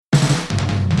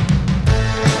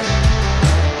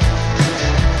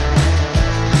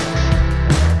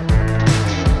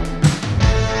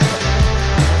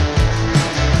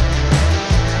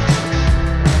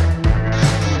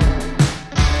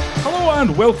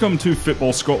welcome to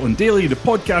Football Scotland Daily, the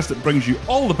podcast that brings you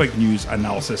all the big news,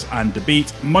 analysis and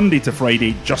debate Monday to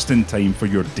Friday, just in time for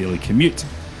your daily commute.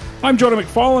 I'm Johnny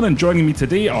McFarlane, and joining me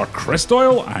today are Chris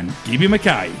Doyle and Gaby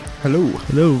Mackay. Hello.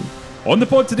 Hello. On the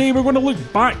pod today, we're going to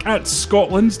look back at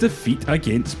Scotland's defeat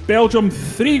against Belgium,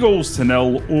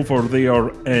 3-0 over there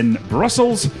in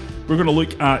Brussels. We're going to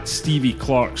look at Stevie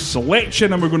Clarke's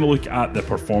selection, and we're going to look at the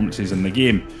performances in the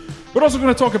game. We're also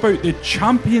going to talk about the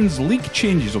Champions League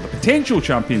changes, or the potential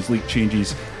Champions League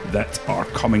changes that are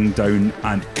coming down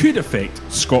and could affect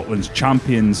Scotland's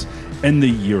champions in the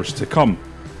years to come.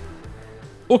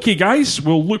 Okay, guys,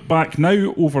 we'll look back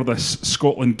now over this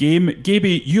Scotland game.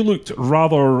 Gaby, you looked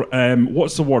rather,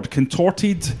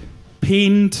 contorted,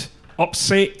 pained,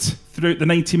 upset throughout the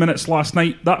 90 minutes last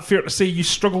night. That fair to say you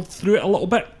struggled through it a little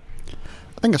bit?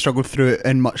 I think I struggled through it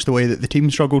in much the way that the team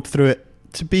struggled through it.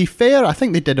 To be fair, I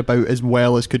think they did about as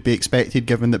well as could be expected,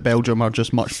 given that Belgium are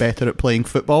just much better at playing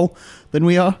football than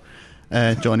we are.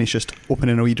 Johnny's just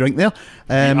opening a wee drink there.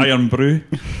 Iron Brew.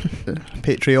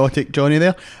 Patriotic Johnny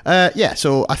there.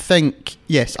 So I think,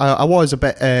 yes, I was a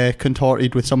bit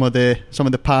contorted with some of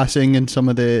the passing and some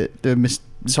of the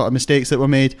sort of mistakes that were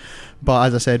made. But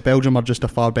as I said, Belgium are just a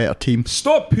far better team.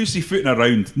 Stop pussyfooting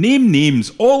around. Name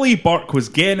names. Ollie Burke was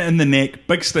getting it in the neck.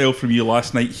 Big style from you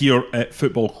last night here at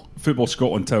Football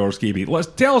Scotland Towers, Gaby.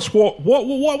 Tell us what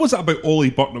was it about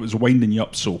Ollie Burke that was winding you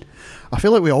up so? I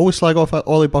feel like we always slag off at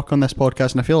Ollie Burke on this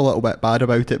podcast, and I feel a little bit bad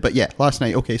about it. But yeah, last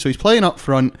night, okay, so he's playing up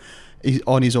front, he's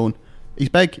on his own. He's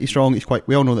big, he's strong, he's quick.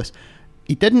 We all know this.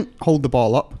 He didn't hold the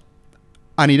ball up,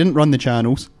 and he didn't run the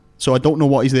channels, so I don't know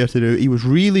what he's there to do. He was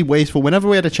really wasteful. Whenever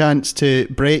we had a chance to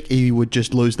break, he would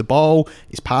just lose the ball.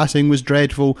 His passing was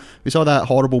dreadful. We saw that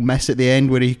horrible miss at the end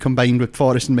where he combined with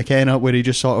Forrest and McKenna, where he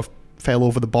just sort of fell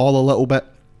over the ball a little bit.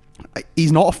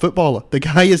 He's not a footballer. The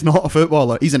guy is not a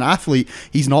footballer. He's an athlete.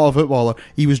 He's not a footballer.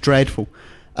 He was dreadful.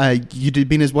 You'd have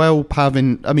been as well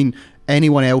having,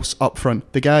 anyone else up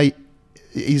front. The guy,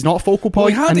 he's not a focal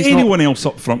point. Well, we had anyone else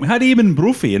up front. We had Eamon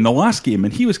Brophy in the last game,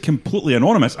 and he was completely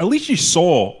anonymous. At least you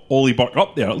saw Ollie Burke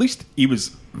up there. At least he was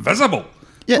visible.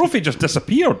 Yeah. Brophy just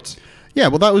disappeared. Yeah,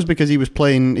 well, that was because he was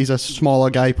playing. He's a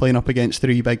smaller guy playing up against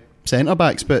three big centre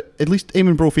backs. But at least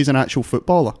Eamon Brophy's an actual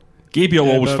footballer. Gaby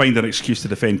will always find an excuse to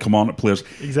defend Kilmarnock players.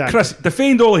 Exactly. Chris,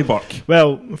 defend Ollie Burke.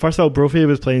 Well, first of all, Brophy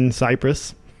was playing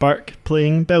Cyprus, Burke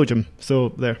playing Belgium. So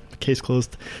there, case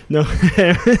closed. No.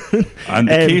 And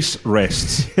the case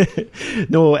rests.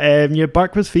 No,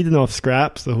 Burke was feeding off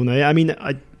scraps the whole night. I mean,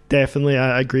 I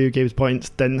agree with Gabe's points.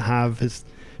 Didn't have his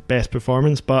best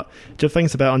performance, but I just think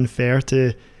it's a bit unfair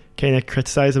to kind of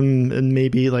criticise him and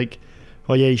maybe like,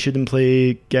 oh yeah, he shouldn't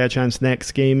play, get a chance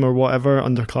next game or whatever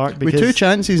under Clarke. With two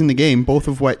chances in the game, both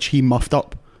of which he muffed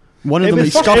up. One of them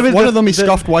he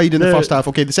scuffed wide in the first half.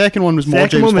 Okay, the second one was more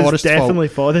James Forrest's fault. Definitely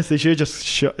Forrest. He should have just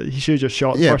shot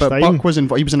yeah, first time. Yeah, but Burke was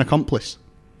he was an accomplice.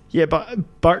 Yeah,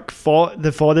 but Burke thought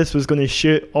the Forrest was going to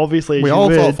shoot. Obviously, we all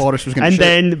thought Forrest was going to shoot.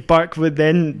 And then Burke would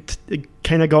then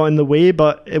kind of got in the way,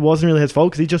 but it wasn't really his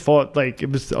fault because he just thought like it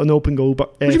was an open goal.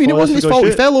 But what do you mean it wasn't his fault?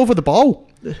 He fell over the ball.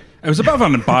 It was a bit of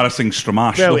an embarrassing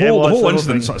stramash. Well, the whole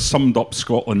incident sort of summed up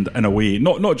Scotland in a way,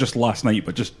 not just last night,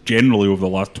 but just generally over the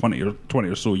last 20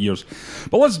 or so years.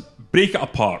 But let's break it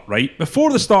apart, right?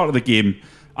 Before the start of the game,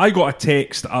 I got a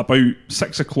text about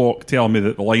 6 o'clock telling me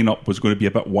that the lineup was going to be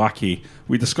a bit wacky.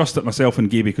 We discussed it, myself and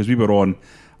Gaby, because we were on,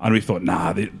 and we thought,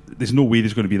 there's no way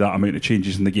there's going to be that amount of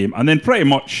changes in the game. And then pretty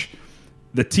much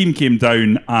the team came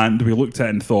down, and we looked at it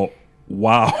and thought,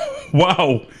 wow,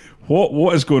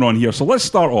 what is going on here? So let's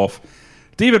start off.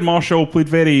 David Marshall played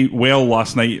very well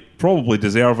last night, probably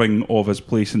deserving of his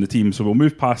place in the team, so we'll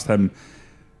move past him.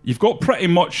 You've got pretty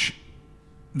much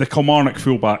the Kilmarnock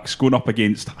fullbacks going up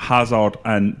against Hazard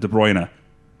and De Bruyne.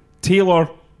 Taylor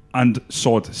and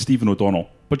Stephen O'Donnell.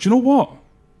 But you know what?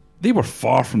 They were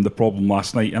far from the problem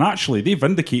last night, and actually they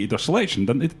vindicated their selection,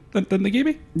 didn't they,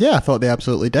 Gaby? Yeah, I thought they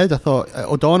absolutely did. I thought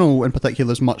O'Donnell in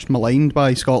particular is much maligned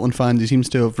by Scotland fans. He seems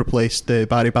to have replaced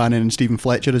Barry Bannon and Stephen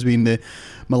Fletcher as being the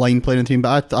maligned player in the team,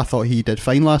 but I thought he did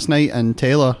fine last night. And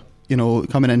Taylor,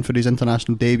 coming in for his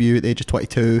international debut at the age of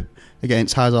 22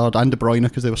 against Hazard and De Bruyne,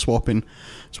 because they were swapping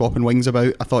wings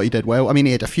about. I thought he did well. I mean,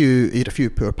 he had a few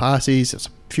poor passes. There's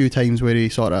a few times where he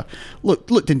sort of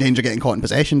looked in danger of getting caught in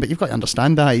possession, but you've got to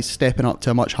understand that he's stepping up to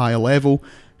a much higher level.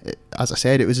 As I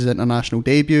said, it was his international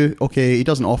debut. Okay, he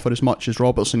doesn't offer as much as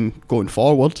Robertson going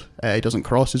forward. He doesn't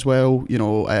cross as well.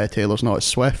 Taylor's not as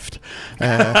swift.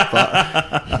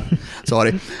 But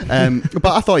sorry. But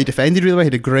I thought he defended really well. He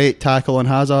had a great tackle on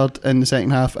Hazard in the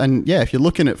second half. And yeah, if you're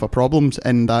looking at for problems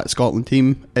in that Scotland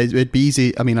team, it'd be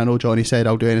easy. I mean, I know Johnny said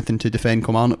I'll do anything to defend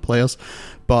Kilmarnock players,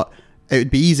 but it would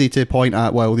be easy to point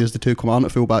at, well, there's the two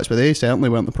Kilmarnock fullbacks, but they certainly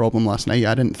weren't the problem last night,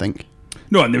 I didn't think.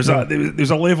 No, and there was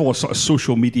a level of sort of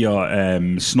social media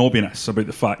snobbiness about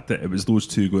the fact that it was those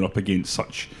two going up against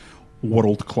such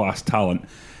world-class talent.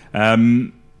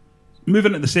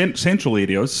 Moving to the central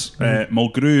areas,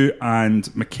 Mulgrew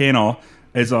and McKenna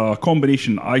is a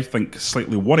combination I think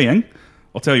slightly worrying.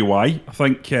 I'll tell you why. I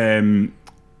think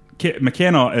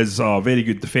McKenna is a very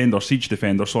good defender, siege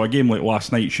defender, so a game like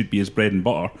last night should be his bread and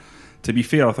butter. To be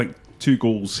fair, I think 2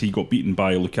 goals he got beaten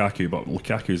by Lukaku, but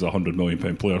Lukaku is a £100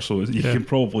 million player, so you can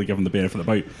probably give him the benefit of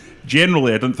the doubt.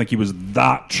 Generally, I don't think he was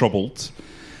that troubled.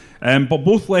 But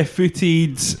both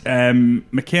left-footed.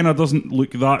 McKenna doesn't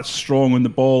look that strong on the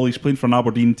ball. He's playing for an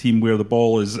Aberdeen team where the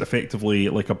ball is effectively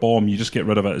like a bomb. You just get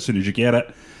rid of it as soon as you get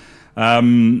it.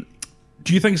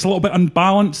 Do you think it's a little bit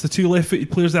unbalanced, the two left-footed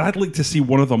players there? I'd like to see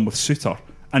one of them with Suter.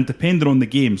 And depending on the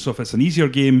game, so if it's an easier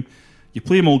game, you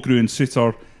play Mulgrew and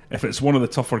Suter. If it's one of the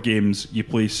tougher games, you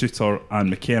play Suter and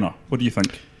McKenna. What do you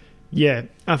think? Yeah,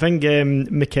 I think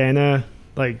McKenna,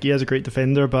 he is a great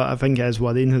defender, but I think his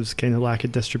worrying his kind of lack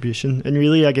of distribution. And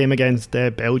really, a game against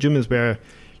Belgium is where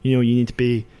you need to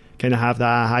be kind of have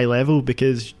that high level,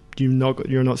 because you're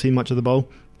not seeing much of the ball.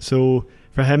 So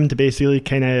for him to basically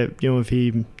kind of if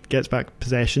he gets back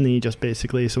possession, he just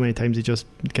basically so many times he just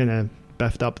kind of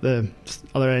biffed up the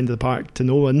other end of the park to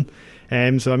no one.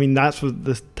 So I mean that's what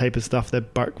the type of stuff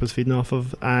that Burke was feeding off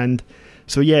of. And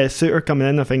so yeah, Suter coming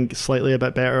in I think slightly a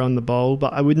bit better on the ball,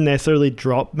 but I wouldn't necessarily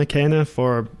drop McKenna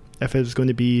for if it was going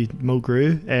to be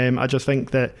Mulgrew. I just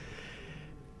think that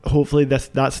hopefully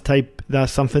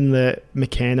that's something that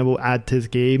McKenna will add to his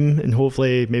game, and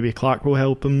hopefully maybe Clark will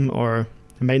help him, or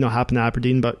it might not happen at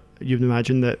Aberdeen, but you'd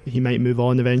imagine that he might move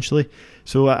on eventually.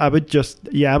 So I would just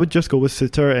go with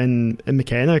Suter and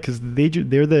McKenna, because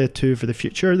they're the two for the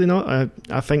future. They're not.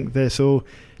 I think so.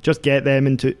 Just get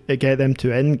them to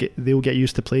in. They'll get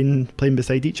used to playing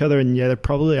beside each other, and they're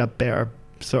probably a better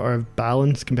sort of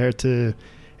balance compared to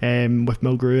with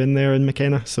Mulgrew in there and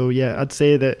McKenna. So yeah, I'd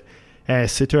say that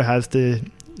Suter has to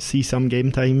see some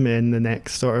game time in the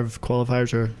next sort of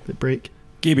qualifiers or break.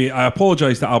 Gaby, I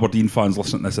apologise to Aberdeen fans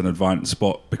listening to this in advance,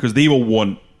 but because they will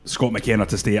want Scott McKenna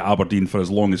to stay at Aberdeen for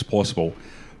as long as possible.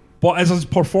 But is his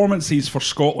performances for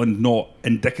Scotland not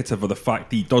indicative of the fact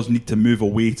that he does need to move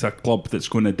away to a club that's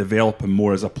going to develop him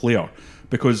more as a player?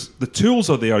 Because the tools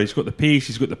are there, he's got the pace,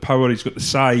 he's got the power, he's got the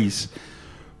size,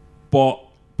 but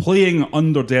playing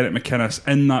under Derek McInnes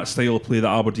in that style of play that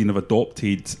Aberdeen have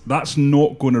adopted, that's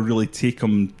not going to really take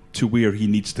him to where he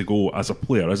needs to go as a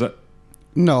player, is it?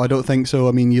 No, I don't think so.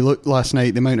 I mean, you look last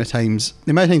night, the amount of times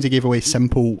he gave away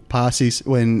simple passes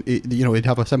when he'd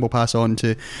have a simple pass on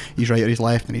to his right or his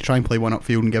left, and he'd try and play one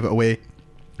upfield and give it away.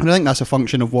 And I think that's a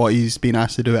function of what he's been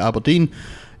asked to do at Aberdeen,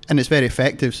 and it's very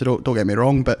effective. So don't get me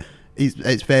wrong, but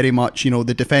it's very much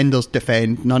the defenders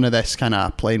defend. None of this kind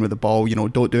of playing with the ball.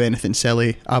 Don't do anything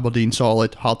silly. Aberdeen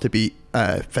solid, hard to beat,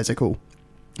 physical,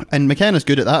 and McKenna's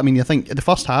good at that. I mean, I think the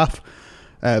first half.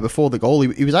 Before the goal,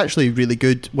 he was actually really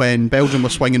good when Belgium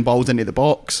was swinging balls into the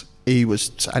box. He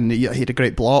had a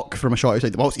great block from a shot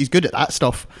outside the box. He's good at that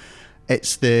stuff.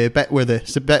 It's the bit with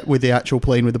the actual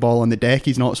playing with the ball on the deck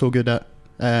he's not so good at.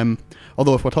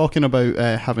 Although if we're talking about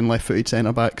having left-footed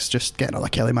centre backs, just get another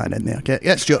Kelly man in there.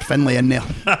 Get Stuart Finlay in there.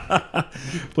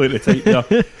 Play it tight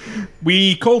there.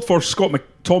 We called for Scott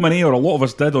McTominay, or a lot of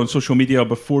us did on social media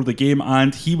before the game,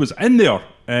 and he was in there.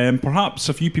 Perhaps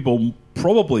a few people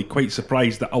probably quite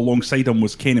surprised that alongside him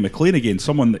was Kenny McLean again,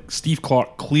 someone that Steve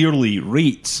Clarke clearly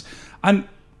rates. And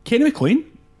Kenny McLean,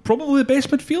 probably the best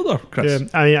midfielder, Chris.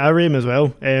 Yeah, I rate him as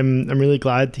well. I'm really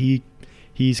glad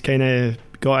he's kind of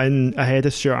got in ahead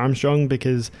of Stuart Armstrong,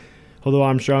 because although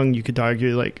Armstrong, you could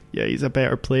argue he's a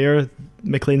better player,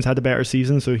 McLean's had a better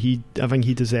season, so I think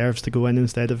he deserves to go in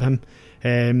instead of him.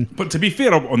 But to be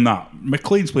fair on that,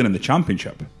 McLean's playing in the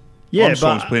Championship. Yeah,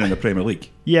 Armstrong's playing in the Premier League.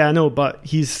 Yeah, I know, but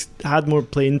he's had more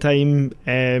playing time,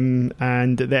 and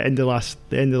at the end of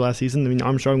last season, I mean,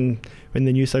 Armstrong, when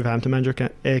the new Southampton manager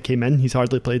came in, he's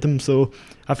hardly played him. So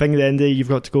I think at the end of the day, you've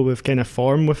got to go with kind of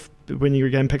form with when you're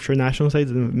getting picture of national sides,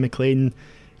 and McLean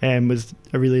was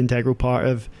a really integral part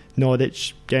of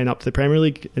Norwich getting up to the Premier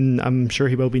League, and I'm sure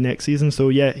he will be next season. So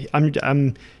yeah,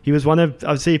 he was one of,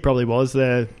 I would say he probably was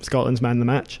the Scotland's man of the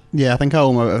match. Yeah, I think I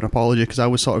owe him out an apology, because I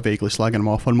was sort of vaguely slagging him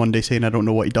off on Monday, saying I don't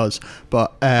know what he does,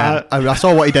 but I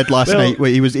saw what he did last night.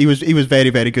 He was very,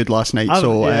 very good last night.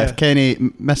 Kenny,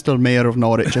 Mr. Mayor of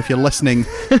Norwich, if you're listening,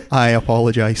 I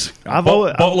apologise.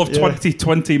 Bottle of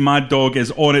 2020 Mad Dog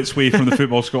is on its way from the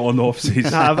Football Scotland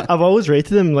offices. I've always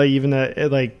rated him, even at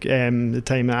the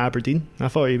time at Aberdeen. I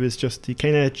thought he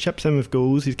kind of chips in with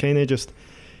goals. He's kind of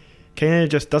kind of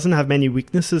just doesn't have many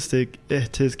weaknesses to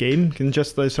his game. Can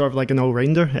just sort of like an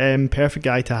all-rounder. Perfect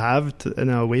guy to have in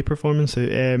a away performance,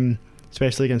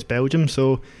 especially against Belgium.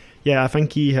 So yeah, I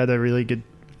think he had a really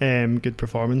good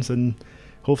performance, and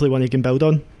hopefully one he can build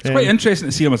on. It's quite interesting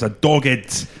to see him as a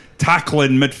dogged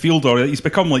tackling midfielder. He's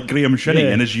become like Graham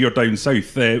Shinney in his year down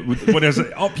south. Whereas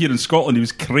up here in Scotland, he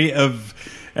was creative,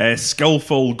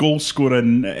 skillful, goal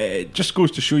scoring. It just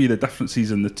goes to show you the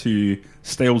differences in the two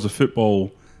styles of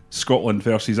football, Scotland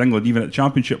versus England, even at the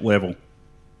championship level.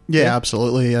 Yeah,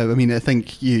 absolutely. I mean, I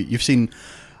think you've seen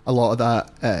a lot of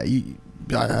that.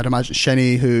 I'd imagine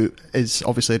Shinney, who is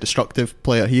obviously a destructive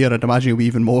player here, I'd imagine he'll be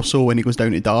even more so when he goes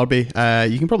down to Derby.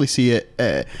 You can probably see it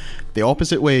the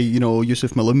opposite way. You know,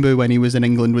 Yusuf Malumbu, when he was in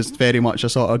England, was very much a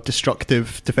sort of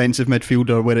destructive defensive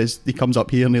midfielder, whereas he comes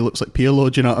up here and he looks like Pirlo.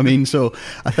 Do you know what I mean? So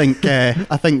I think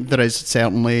there is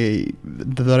certainly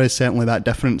that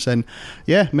difference. And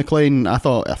yeah, McLean, I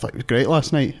thought he was great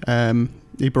last night.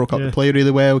 He broke up the play really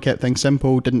well, kept things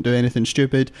simple, didn't do anything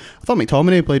stupid. I thought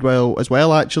McTominay played well as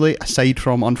well, actually, aside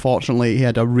from, unfortunately, he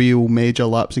had a real major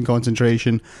lapse in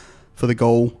concentration for the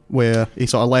goal where he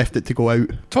sort of left it to go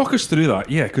out. Talk us through that,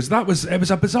 yeah, because it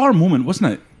was a bizarre moment,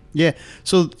 wasn't it? Yeah,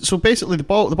 so basically the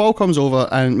ball comes over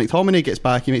and McTominay gets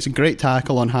back, he makes a great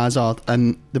tackle on Hazard,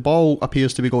 and the ball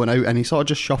appears to be going out and he sort of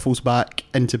just shuffles back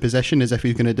into position as if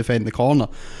he's going to defend the corner.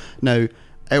 Now,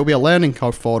 it'll be a learning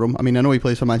curve for him. I mean, I know he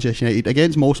plays for Manchester United.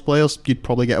 Against most players, you'd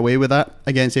probably get away with that.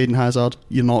 Against Eden Hazard,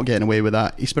 you're not getting away with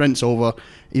that. He sprints over,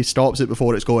 he stops it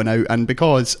before it's going out, and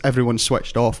because everyone's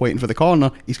switched off waiting for the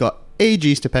corner, he's got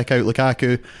ages to pick out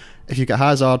Lukaku. If you get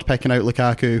Hazard picking out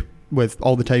Lukaku with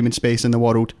all the time and space in the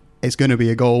world, it's going to be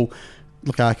a goal.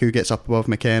 Lukaku gets up above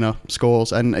McKenna,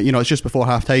 scores, and it's just before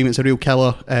half time. It's a real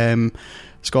killer.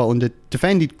 Scotland had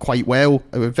defended quite well,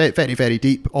 very, very, very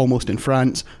deep, almost in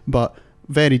France, but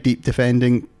very deep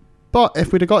defending. But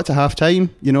if we'd have got to half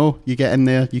time, you get in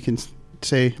there, you can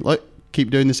say, look, keep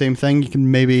doing the same thing. You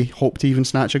can maybe hope to even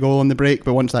snatch a goal on the break,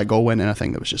 but once that goal went in, I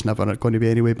think there was just never going to be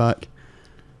any way back.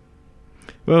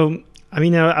 Well, I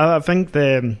mean, I think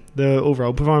the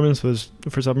overall performance was,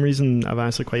 for some reason, I'm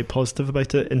actually quite positive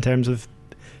about it in terms of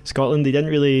Scotland. They didn't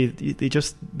really,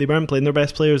 they weren't playing their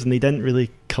best players, and they didn't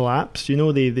really collapse.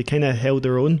 They kind of held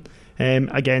their own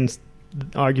against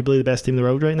arguably the best team in the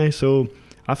world right now. So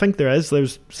I think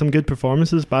there's some good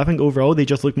performances, but I think overall they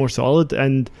just look more solid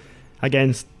and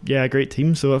against a great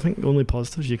team. So I think only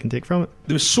positives you can take from it.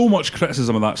 There was so much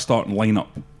criticism of that starting lineup.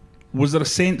 Was there a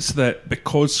sense that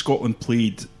because Scotland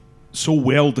played so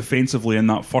well defensively in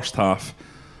that first half,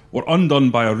 were undone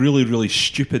by a really, really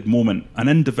stupid moment, an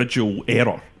individual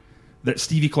error, that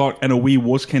Stevie Clarke in a way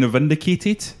was kind of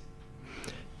vindicated?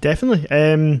 Definitely.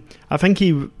 I think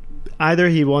he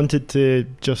wanted to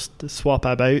just swap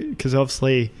about because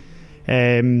obviously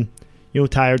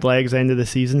tired legs end of the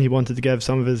season, he wanted to give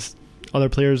some of his other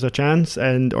players a chance,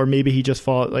 or maybe he just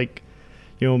thought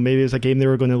maybe it was a game they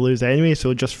were going to lose anyway,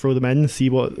 so just throw them in and see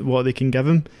what they can give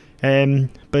him.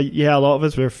 But yeah, a lot of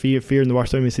us were fearing the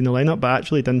worst time we've seen the lineup, but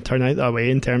actually it didn't turn out that way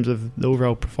in terms of the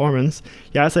overall performance.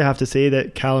 You actually have to say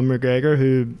that Callum McGregor,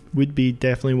 who would be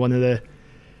definitely one of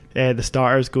the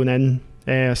starters going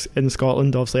in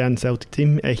Scotland, obviously, and Celtic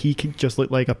team, he just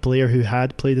looked like a player who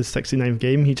had played his 69th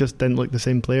game. He just didn't look the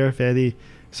same player, very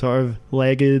sort of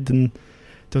legged, and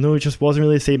don't know, it just wasn't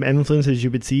really the same influence as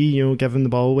you would see, giving the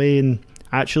ball away. And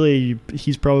actually,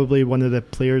 he's probably one of the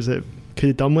players that could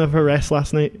have done with a rest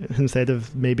last night instead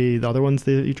of maybe the other ones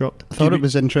that he dropped. I thought it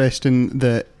was interesting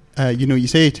that you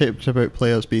say tips about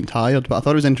players being tired, but I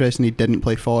thought it was interesting he didn't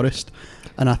play Forrest,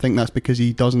 and I think that's because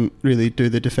he doesn't really do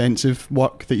the defensive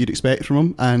work that you'd expect from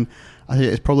him. And I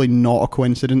think it's probably not a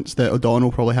coincidence that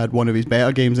O'Donnell probably had one of his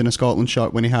better games in a Scotland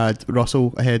shirt when he had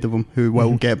Russell ahead of him, who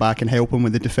will get back and help him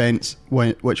with the defence,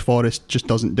 which Forrest just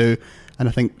doesn't do. And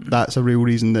I think that's a real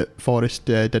reason that Forrest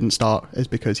didn't start, is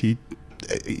because he's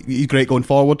great going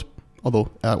forward, although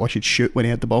I wish he'd shoot when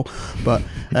he had the ball, but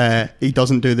he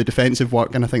doesn't do the defensive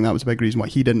work, and I think that was a big reason why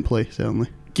he didn't play, certainly.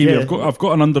 Kiwi, I've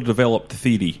got an underdeveloped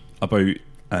theory about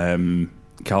Callum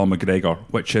McGregor,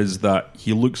 which is that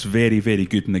he looks very, very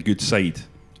good in a good side,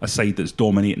 a side that's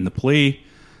dominating the play,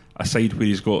 a side where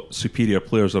he's got superior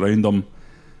players around him.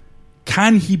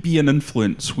 Can he be an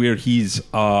influence where he's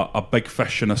a big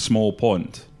fish in a small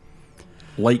pond,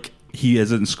 like he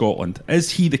is in Scotland?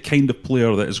 Is he the kind of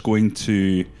player that is going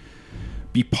to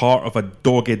be part of a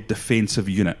dogged defensive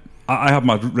unit? I have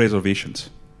my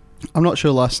reservations. I'm not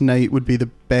sure last night would be the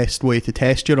best way to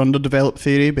test your underdeveloped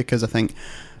theory, because I think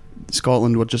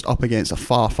Scotland were just up against a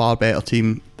far, far better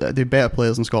team. They're better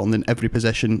players in Scotland in every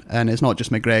position, and it's not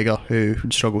just McGregor who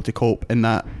would struggle to cope in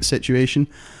that situation.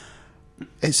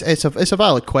 It's a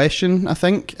valid question, I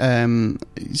think.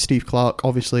 Steve Clarke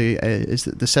obviously is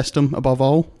the system above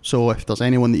all. So if there's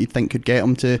anyone that you think could get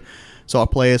him to sort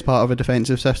of play as part of a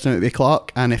defensive system, it would be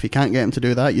Clarke. And if he can't get him to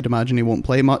do that, you'd imagine he won't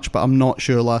play much. But I'm not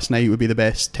sure last night would be the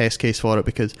best test case for it,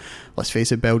 because let's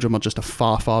face it, Belgium are just a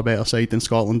far, far better side than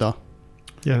Scotland are.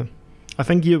 Yeah, I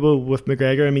think you will with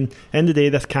McGregor. I mean, end of the day,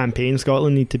 this campaign,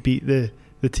 Scotland need to beat the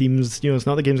teams. It's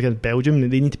not the games against Belgium.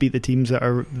 They need to beat the teams that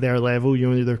are their level.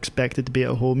 They're expected to be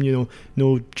at home.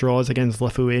 No draws against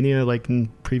Lithuania like in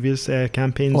previous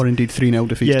campaigns, or indeed 3-0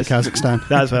 defeats to Kazakhstan.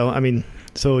 That as well. I mean,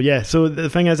 so the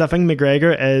thing is, I think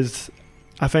McGregor is.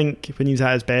 I think when he's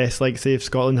at his best, like say if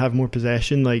Scotland have more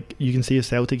possession, like you can see if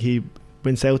Celtic,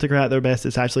 when Celtic are at their best,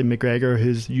 it's actually McGregor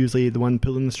who's usually the one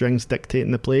pulling the strings,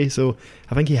 dictating the play. So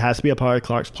I think he has to be a part of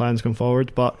Clarke's plans going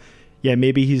forward. But yeah,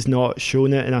 maybe he's not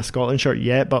shown it in a Scotland shirt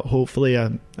yet, but hopefully,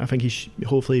 I think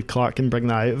hopefully Clarke can bring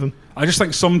that out of him. I just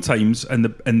think sometimes in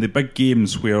the big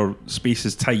games where space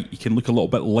is tight, he can look a little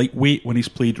bit lightweight when he's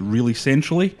played really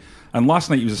centrally. And last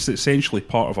night he was essentially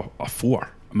part of a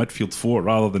midfield four,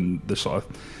 rather than the sort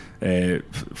of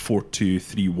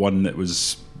 4-2-3-1 that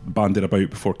was banded about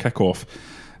before kickoff.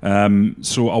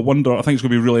 So I wonder. I think it's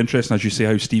going to be really interesting, as you say,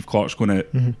 how Steve Clarke's going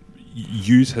to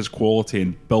use his quality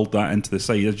and build that into the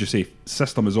side. As you say,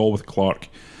 system is all with Clarke.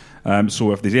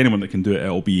 So if there's anyone that can do it,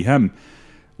 it'll be him.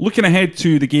 Looking ahead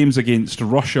to the games against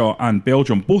Russia and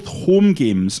Belgium, both home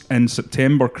games in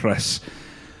September, Chris.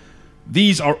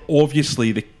 These are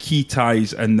obviously the key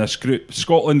ties in this group.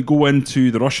 Scotland go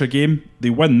into the Russia game. They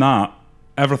win that.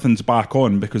 Everything's back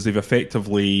on, because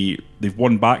they've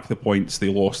won back the points they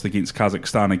lost against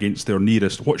Kazakhstan,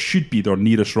 against what should be their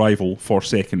nearest rival for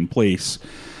second place.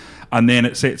 And then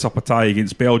it sets up a tie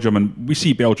against Belgium, and we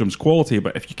see Belgium's quality,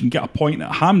 but if you can get a point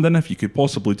at Hampden, if you could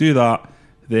possibly do that,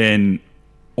 then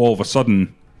all of a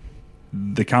sudden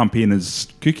the campaign is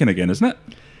cooking again, isn't it?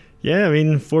 Yeah, I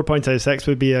mean, 4 points out of 6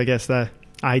 would be, I guess, the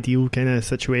ideal kind of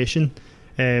situation.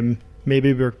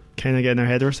 Maybe we're kind of getting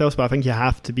ahead of ourselves, but I think you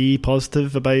have to be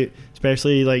positive about,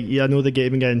 especially like, I know the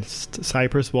game against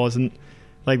Cyprus wasn't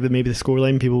like maybe the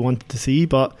scoreline people wanted to see,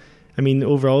 but I mean,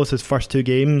 overall it's his first two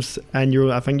games,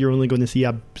 and I think you're only going to see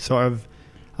a sort of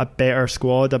a better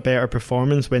squad, a better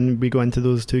performance when we go into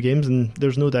those two games, and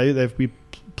there's no doubt that if we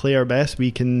play our best,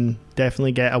 we can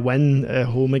definitely get a win at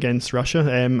home against Russia.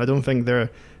 I don't think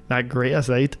they're that great a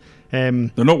side.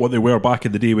 They're not what they were back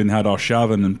in the day when they had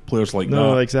Arshavin and players like that.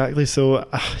 No, exactly. So,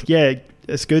 yeah,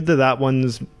 it's good that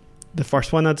one's the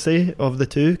first one, I'd say, of the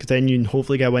two, because then you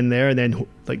hopefully get a win there, and then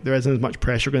like there isn't as much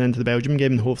pressure going into the Belgium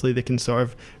game, and hopefully they can sort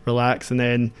of relax, and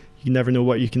then you never know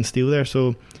what you can steal there.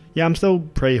 So, yeah, I'm still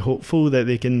pretty hopeful that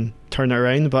they can turn it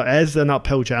around, but it is an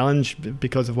uphill challenge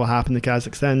because of what happened to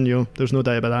Kazakhstan. There's no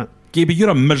doubt about that. Gaby, you're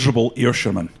a miserable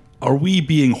Ayrshirman. Are we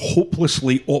being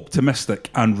hopelessly optimistic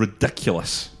and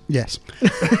ridiculous? Yes.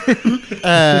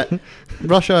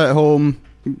 Russia at home,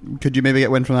 could you maybe get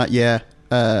a win from that? Yeah.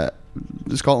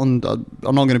 Scotland are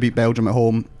not going to beat Belgium at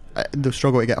home. They'll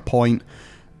struggle to get a point.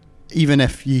 Even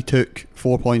if you took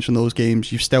 4 points from those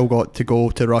games, you've still got to go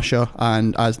to Russia,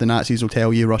 and as the Nazis will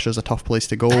tell you, Russia's a tough place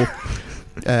to go.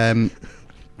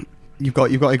 You've got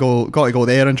to go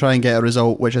there and try and get a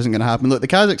result, which isn't going to happen. Look, the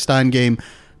Kazakhstan game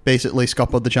basically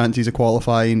scuppered the chances of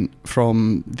qualifying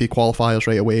from the qualifiers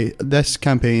right away. This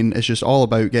campaign is just all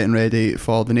about getting ready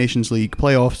for the Nations League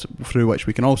playoffs, through which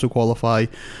we can also qualify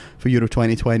for Euro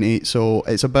 2020. So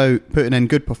it's about putting in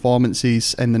good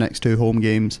performances in the next two home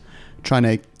games, trying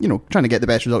to get the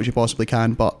best results you possibly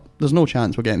can. But there's no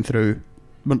chance we're getting through.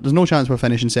 There's no chance we're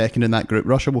finishing second in that group.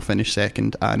 Russia will finish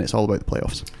second, and it's all about the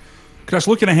playoffs. Chris,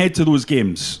 looking ahead to those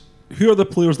games, who are the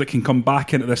players that can come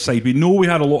back into this side? We know we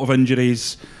had a lot of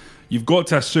injuries. You've got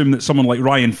to assume that someone like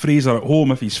Ryan Fraser at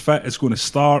home, if he's fit, is going to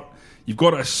start. You've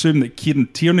got to assume that Kieran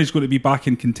Tierney is going to be back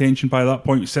in contention by that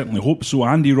point. We certainly hope so.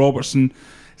 Andy Robertson.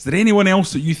 Is there anyone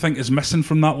else that you think is missing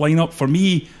from that lineup? For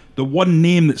me, the one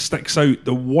name that sticks out,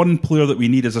 the one player that we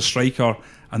need as a striker,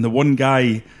 and the one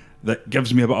guy that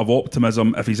gives me a bit of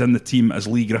optimism if he's in the team, is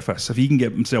Leigh Griffiths. If he can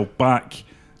get himself back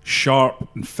sharp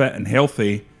and fit and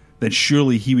healthy, then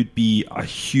surely he would be a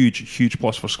huge, huge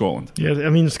plus for Scotland. Yeah,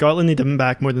 I mean, Scotland need him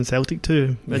back more than Celtic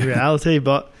too, in reality.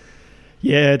 But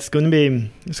yeah, it's going to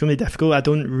be difficult. I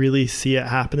don't really see it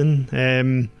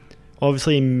happening.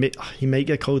 Obviously, he might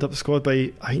get called up the squad, but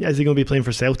is he going to be playing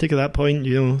for Celtic at that point?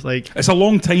 Like, it's a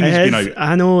long time he's been out.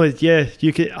 I know. Yeah,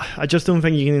 you could. I just don't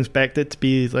think you can expect it to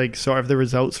be like sort of the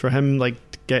results for him, like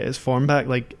to get his form back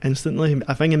like instantly.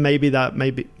 I think it might be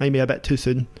a bit too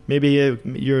soon. Maybe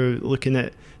you're looking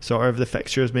at sort of the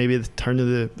fixtures, maybe the turn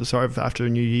of the sort of after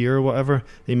the new year or whatever.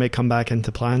 They might come back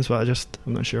into plans, but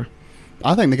I'm not sure.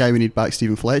 I think the guy we need back,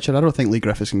 Stephen Fletcher. I don't think Lee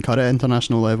Griffiths can cut it at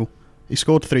international level. He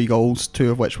scored 3 goals,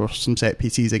 2 of which were some set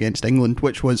pieces against England,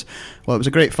 which was, well, it was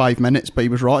a great 5 minutes, but he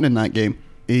was rotten in that game.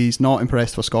 He's not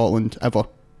impressed for Scotland ever.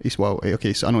 So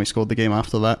I know he scored the game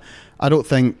after that. I don't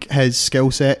think his skill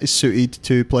set is suited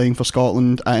to playing for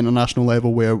Scotland at international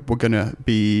level, where we're going to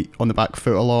be on the back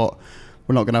foot a lot.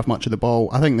 We're not going to have much of the ball.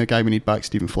 I think the guy we need back is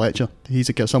Stephen Fletcher. He's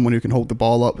someone who can hold the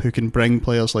ball up, who can bring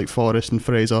players like Forrest and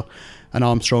Fraser and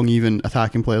Armstrong, even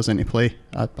attacking players, into play.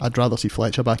 I'd rather see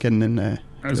Fletcher back in than...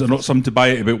 Is there not something to buy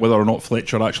it about whether or not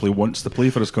Fletcher actually wants to play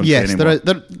for his country anymore?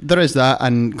 Yes, there is that,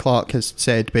 and Clark has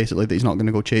said basically that he's not going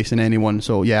to go chasing anyone.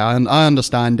 So yeah, I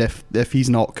understand if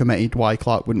he's not committed, why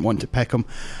Clark wouldn't want to pick him.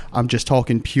 I'm just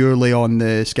talking purely on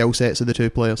the skill sets of the two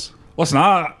players. Listen,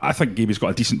 I think Gaby's got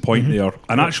a decent point there.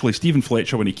 And actually, Stephen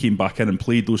Fletcher, when he came back in and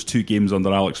played those 2 games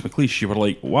under Alex McLeish, you were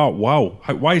like, wow,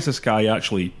 why is this guy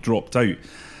actually dropped out?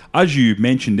 As you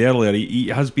mentioned earlier, he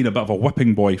has been a bit of a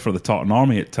whipping boy for the Tartan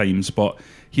Army at times, but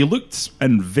he looked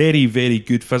in very, very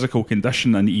good physical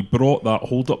condition, and he brought that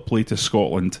hold-up play to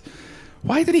Scotland.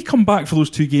 Why did he come back for those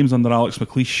 2 games under Alex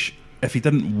McLeish if he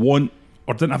didn't want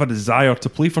or didn't have a desire to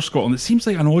play for Scotland? It seems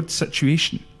like an odd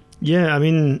situation. Yeah, I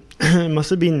mean, it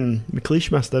must have been...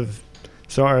 McLeish must have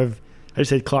sort of... I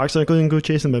said Clark's not going to go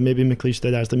chasing, but maybe McLeish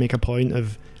did actually make a point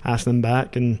of asking him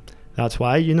back, and that's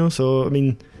why, you know. So, I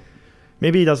mean,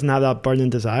 maybe he doesn't have that burning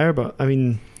desire, but, I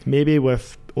mean, maybe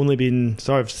with only being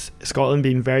sort of Scotland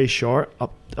being very short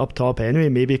up top anyway,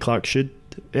 maybe Clark should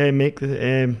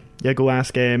go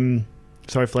ask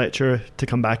Fletcher to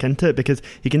come back into it, because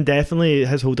he can definitely,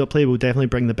 his hold up play will definitely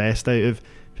bring the best out of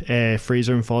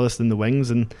Fraser and Forrest in the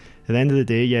wings. And at the end of the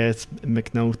day, yeah, it's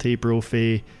McNulty,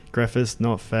 Brophy, Griffiths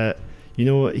not fit. You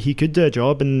know, he could do a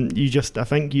job, and I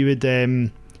think you would.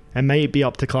 It might be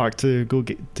up to Clark to go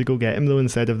get him though,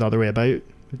 instead of the other way about.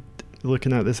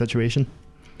 Looking at the situation.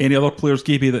 Any other players,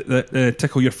 Gaby, that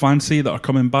tickle your fancy that are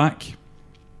coming back?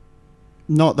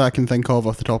 Not that I can think of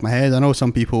off the top of my head. I know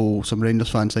some Rangers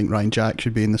fans think Ryan Jack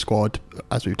should be in the squad.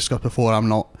 As we've discussed before,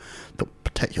 don't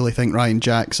particularly think Ryan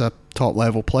Jack's a top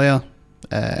level player.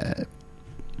 There's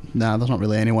not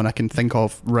really anyone I can think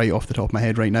of right off the top of my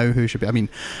head right now who should be. I mean,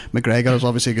 McGregor is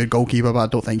obviously a good goalkeeper, but I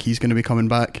don't think he's going to be coming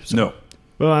back. So. No.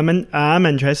 Well, I'm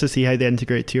interested to see how they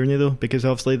integrate Tierney though, because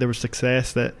obviously there was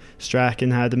success that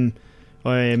Strachan had him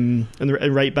in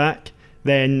right back.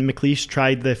 Then McLeish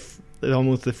tried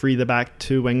almost the free the back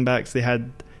 2 wing backs. They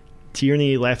had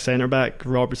Tierney left centre back,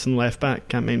 Robertson left back.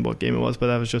 Can't remember what game it was, but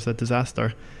that was just a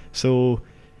disaster. So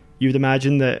you would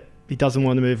imagine that he doesn't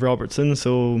want to move Robertson.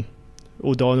 So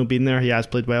O'Donnell being there, he has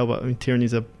played well, but I mean,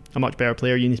 Tierney's a much better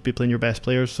player. You need to be playing your best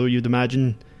players, so you'd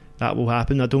imagine that will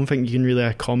happen. I don't think you can really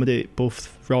accommodate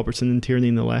both Robertson and Tierney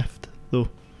in the left, though.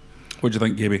 What do you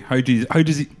think, Gaby? How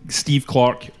does Steve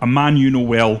Clark, a man you know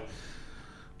well,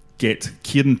 get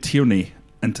Kieran Tierney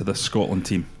into the Scotland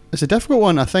team? It's a difficult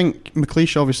one. I think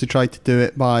McLeish obviously tried to do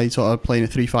it by sort of playing a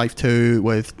 3-5-2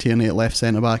 with Tierney at left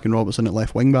centre back and Robertson at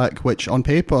left wing back, which on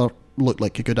paper looked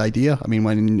like a good idea. I mean,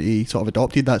 when he sort of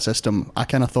adopted that system, I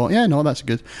kind of thought, yeah, no, that's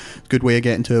a good way of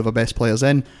getting 2 of our best players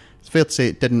in. It's fair to say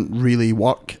it didn't really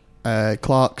work.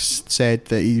 Clark's said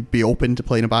that he'd be open to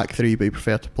playing a back 3, but he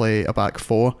preferred to play a back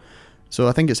 4. So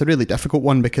I think it's a really difficult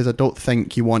one, because I don't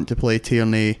think you want to play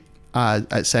Tierney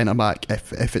at centre back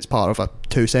if it's part of a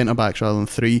 2 centre backs rather than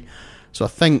 3. So I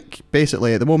think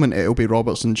basically at the moment it'll be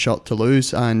Robertson's shot to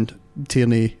lose, and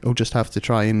Tierney will just have to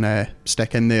try and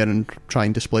stick in there and try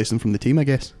and displace him from the team, I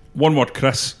guess. One word,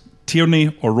 Chris.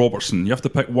 Tierney or Robertson? You have to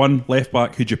pick one. Left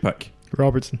back, who'd you pick?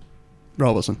 Robertson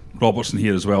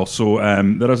here as well. So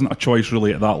there isn't a choice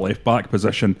really at that left back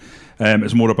position.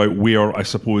 It's more about where I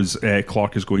suppose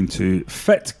Clark is going to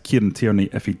fit Kieran Tierney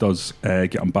if he does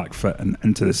get him back fit and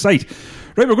into the side.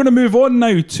 Right, we're going to move on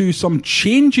now to some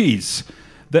changes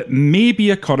that may be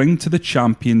occurring to the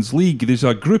Champions League. There's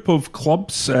a group of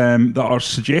clubs that are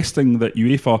suggesting that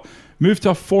UEFA move to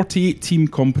a 48-team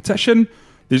competition.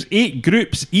 There's 8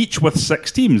 groups, each with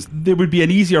 6 teams. There would be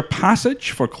an easier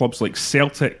passage for clubs like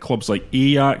Celtic, clubs like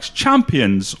Ajax,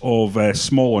 champions of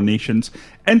smaller nations,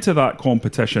 into that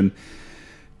competition.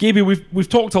 Gaby, we've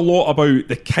talked a lot about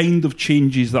the kind of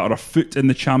changes that are afoot in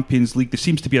the Champions League. There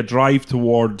seems to be a drive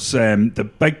towards the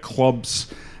big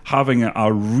clubs having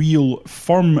a real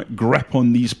firm grip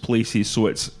on these places. So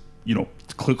it's, you know,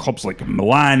 clubs like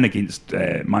Milan against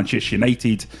Manchester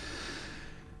United.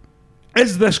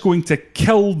 Is this going to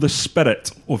kill the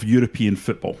spirit of European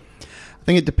football? I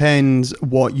think it depends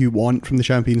what you want from the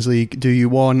Champions League. Do you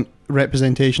want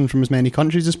representation from as many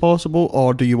countries as possible,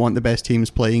 or do you want the best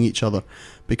teams playing each other?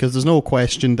 Because there's no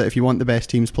question that if you want the best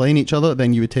teams playing each other,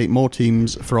 then you would take more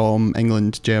teams from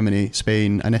England, Germany,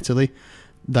 Spain and Italy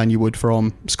than you would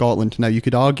from Scotland. Now, you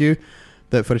could argue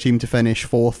that for a team to finish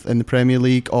fourth in the Premier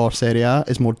League or Serie A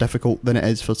is more difficult than it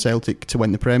is for Celtic to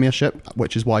win the Premiership,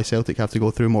 which is why Celtic have to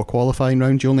go through more qualifying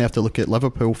rounds. You only have to look at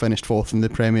Liverpool, finished fourth in the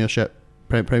Premier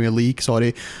League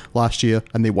last year,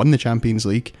 and they won the Champions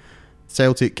League.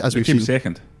 Celtic, as we've seen,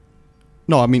 second.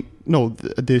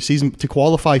 The season to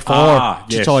qualify for.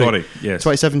 Yes.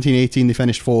 2017-18, they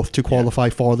finished fourth to qualify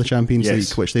for the Champions Yes.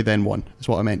 League, which they then won. Is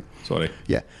what I meant. Sorry.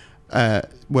 Yeah.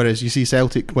 Whereas you see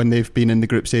Celtic, when they've been in the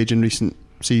group stage in recent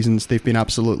seasons, they've been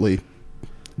absolutely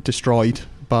destroyed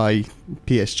by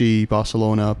PSG,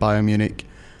 Barcelona, Bayern Munich.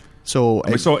 So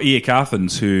we saw AEK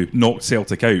Athens, who knocked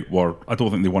Celtic out, I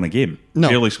don't think they won a game. No.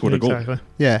 Barely scored a goal.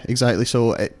 Yeah, exactly.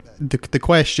 So the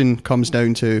question comes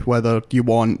down to whether you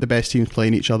want the best teams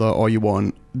playing each other or you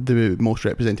want the most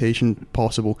representation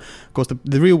possible. Of course,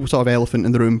 the real sort of elephant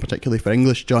in the room, particularly for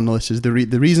English journalists, is the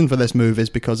reason for this move is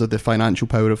because of the financial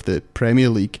power of the Premier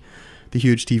League. The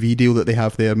huge TV deal that they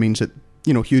have there means that,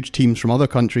 you know, huge teams from other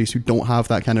countries who don't have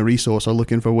that kind of resource are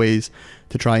looking for ways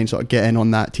to try and sort of get in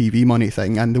on that TV money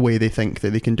thing. And the way they think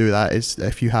that they can do that is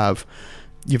if you have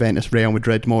Juventus, Real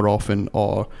Madrid more often,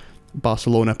 or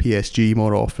Barcelona, PSG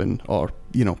more often, or,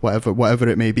 you know, whatever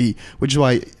it may be. Which is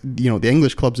why, you know, the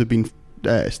English clubs have been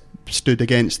stood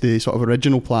against the sort of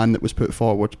original plan that was put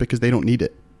forward because they don't need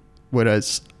it.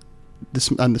 Whereas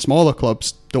the smaller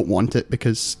clubs don't want it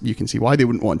because you can see why they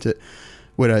wouldn't want it.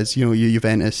 Whereas, you know, your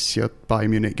Juventus, your Bayern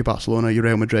Munich, your Barcelona, your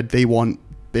Real Madrid, they want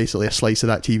basically a slice of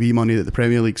that TV money that the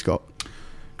Premier League's got.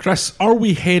 Chris, are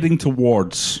we heading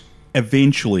towards,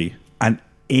 eventually, an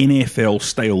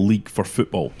NFL-style league for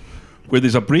football, where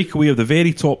there's a breakaway of the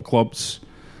very top clubs,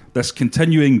 this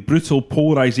continuing brutal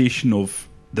polarisation of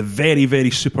the very,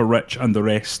 very super rich and the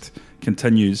rest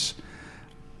continues,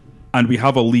 and we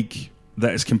have a league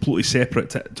that is completely separate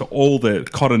to all the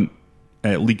current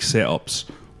league setups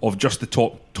of just the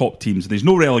top teams? There's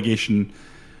no relegation,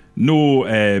 no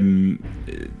new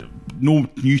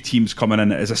teams coming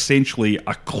in. It is essentially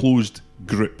a closed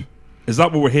group. Is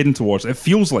that what we're heading towards? It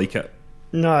feels like it.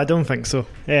 No, I don't think so.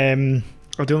 I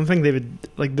don't think they would,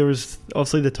 like, there was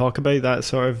obviously the talk about that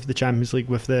sort of the Champions League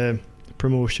with the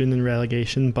promotion and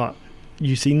relegation, but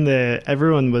you've seen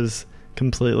everyone was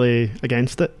completely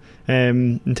against it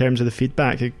in terms of the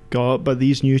feedback it got. But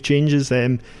these new changes,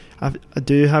 I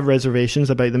do have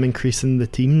reservations about them increasing the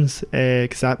teams,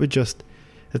 because that would just,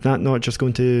 is that not just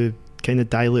going to kind of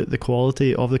dilute the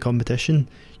quality of the competition?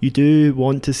 You do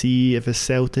want to see, if it's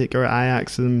Celtic or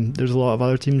Ajax, and there's a lot of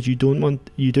other teams, you do want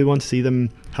to see them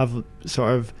have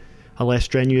sort of a less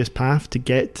strenuous path to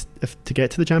get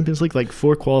to the Champions League. Like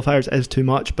 4 qualifiers is too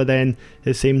much, but then at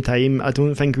the same time, I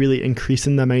don't think really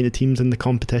increasing the amount of teams in the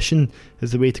competition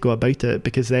is the way to go about it,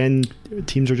 because then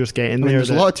teams are just getting there.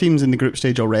 There's a lot of teams in the group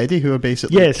stage already who are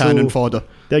basically cannon fodder.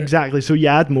 Exactly. So you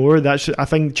add more. I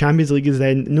think Champions League is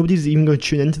then nobody's even going to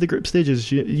tune into the group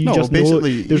stages. You just know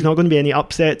there's not going to be any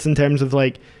upsets in terms of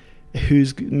like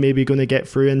who's maybe going to get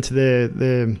through into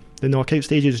the knockout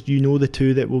stages. You know the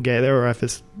 2 that will get there, or if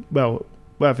it's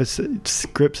it's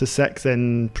groups of 6,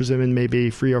 then presuming maybe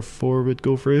 3 or 4 would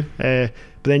go through. But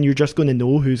then you're just going to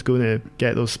know who's going to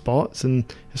get those spots, and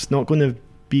it's not going to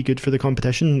be good for the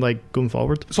competition like going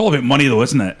forward. It's all about money, though,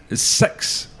 isn't it? It's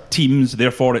 6 teams,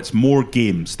 therefore it's more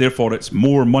games, therefore it's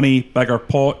more money, bigger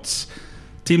pots.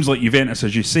 Teams like Juventus,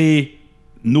 as you say,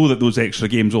 know that those extra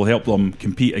games will help them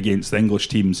compete against the English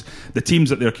teams. The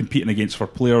teams that they're competing against for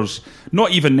players,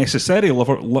 not even necessarily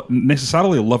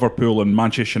Liverpool and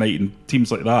Manchester United and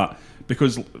teams like that,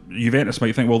 because Juventus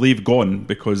might think, well, they've gone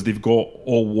because they've got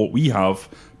all what we have,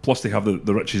 plus they have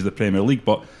the riches of the Premier League.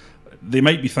 But they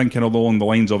might be thinking along the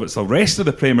lines of, it's the rest of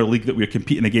the Premier League that we're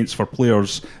competing against for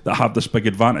players that have this big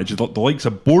advantage. The likes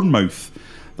of Bournemouth,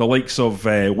 the likes of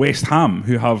West Ham,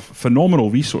 who have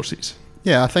phenomenal resources.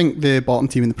 Yeah, I think the bottom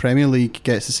team in the Premier League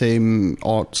gets the same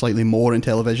or slightly more in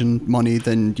television money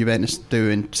than Juventus do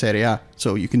in Serie A.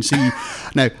 So you can see.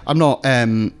 Now, I'm not.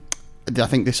 I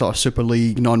think the sort of Super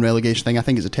League non-relegation thing, I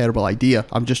think is a terrible idea.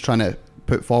 I'm just trying to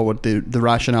put forward the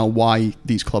rationale why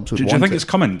these clubs would want it. Do you think it's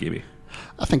coming, Gaby?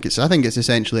 I think it's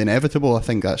essentially inevitable. I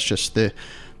think that's just the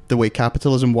way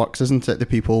capitalism works, isn't it? The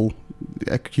people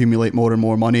accumulate more and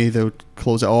more money, they'll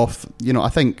close it off. You know, I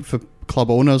think for club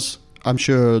owners, I'm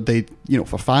sure they,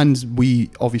 for fans,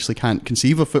 we obviously can't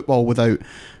conceive of football without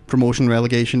promotion,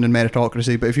 relegation and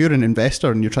meritocracy. But if you're an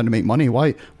investor and you're trying to make money,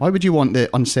 why would you want the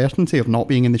uncertainty of not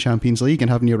being in the Champions League and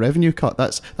having your revenue cut?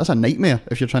 That's a nightmare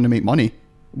if you're trying to make money,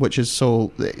 which is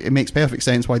so it makes perfect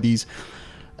sense why these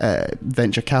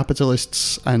venture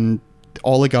capitalists and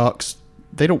oligarchs,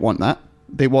 they don't want that.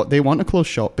 They want a closed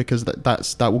shop because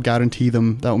that will guarantee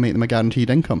them, that will make them a guaranteed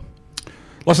income.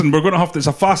 Listen, we're going to have to, it's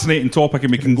a fascinating topic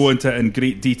and we can go into it in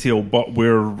great detail, but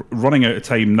we're running out of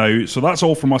time now. So that's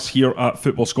all from us here at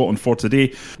Football Scotland for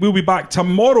today. We'll be back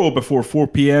tomorrow before 4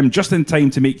 p.m, just in time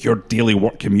to make your daily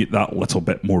work commute that little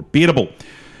bit more bearable.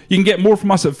 You can get more from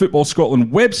us at Football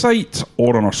Scotland website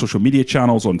or on our social media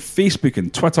channels on Facebook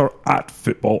and Twitter at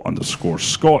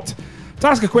 @football_Scot. To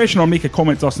ask a question or make a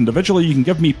comment to us individually, you can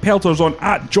give me pelters on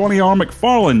at Johnny R.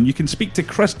 McFarlane. You can speak to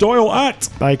Chris Doyle at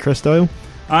By Chris Doyle.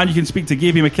 And you can speak to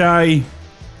Gaby Mackay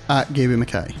at Gaby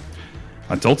Mackay.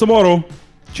 Until tomorrow,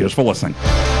 cheers for listening.